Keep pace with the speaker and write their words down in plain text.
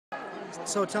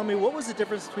So tell me, what was the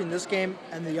difference between this game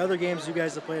and the other games you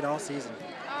guys have played all season?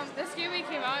 This game we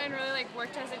came out and really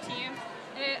worked as a team,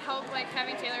 and it helped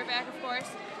having Taylor back, of course.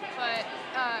 But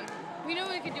we knew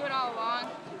we could do it all along,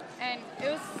 and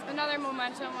it was another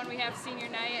momentum when we have senior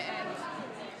night, and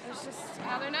it was just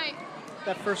another night.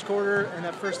 That first quarter and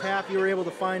that first half, you were able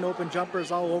to find open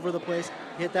jumpers all over the place.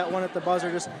 You hit that one at the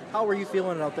buzzer. Just how were you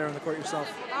feeling out there on the court yourself?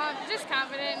 Just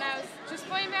confident, and I was just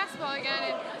playing basketball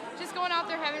again and just going out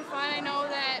there having fun. I know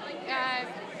that I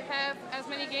have as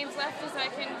many games left as I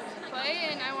can play,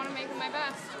 and I want to make them my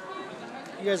best.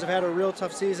 You guys have had a real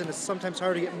tough season. It's sometimes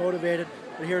hard to get motivated,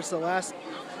 but here's the last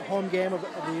home game of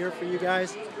the year for you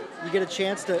guys. You get a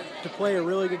chance to play a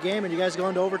really good game, and you guys go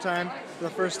into overtime for the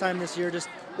first time this year. Just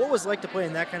what was it like to play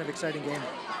in that kind of exciting game?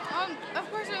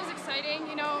 Of course it was exciting.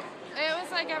 You know, it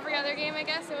was like every other game, I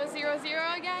guess. It was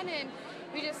 0-0 again, and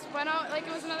we just went out like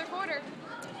it was another quarter.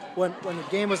 When the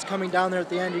game was coming down there at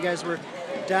the end, you guys were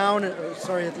down, at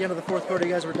the end of the fourth quarter,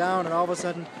 you guys were down, and all of a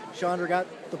sudden, Chandra got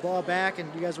the ball back,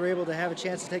 and you guys were able to have a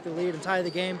chance to take the lead and tie the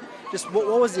game. Just what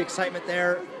was the excitement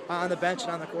there on the bench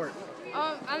and on the court?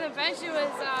 On the bench, it was,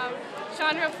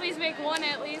 Chandra, please make one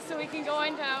at least so we can go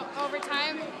into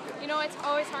overtime. You know, it's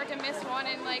always hard to miss one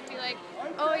and be like,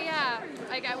 oh yeah,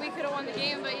 we could have won the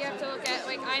game, but you have to look at,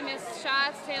 I missed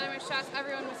shots, Taylor missed shots,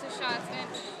 everyone misses shots, and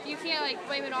you can't,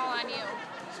 blame it all on you.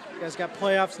 You guys got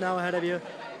playoffs now ahead of you.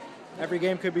 Every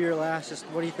game could be your last. Just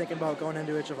what are you thinking about going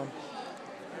into each of them?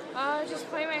 Just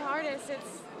play my hardest.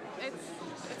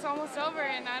 It's almost over,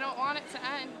 and I don't want it to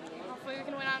end. Hopefully we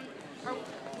can win on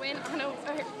win. I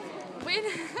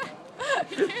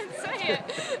can't say it.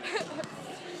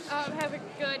 Have a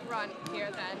good run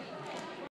here then.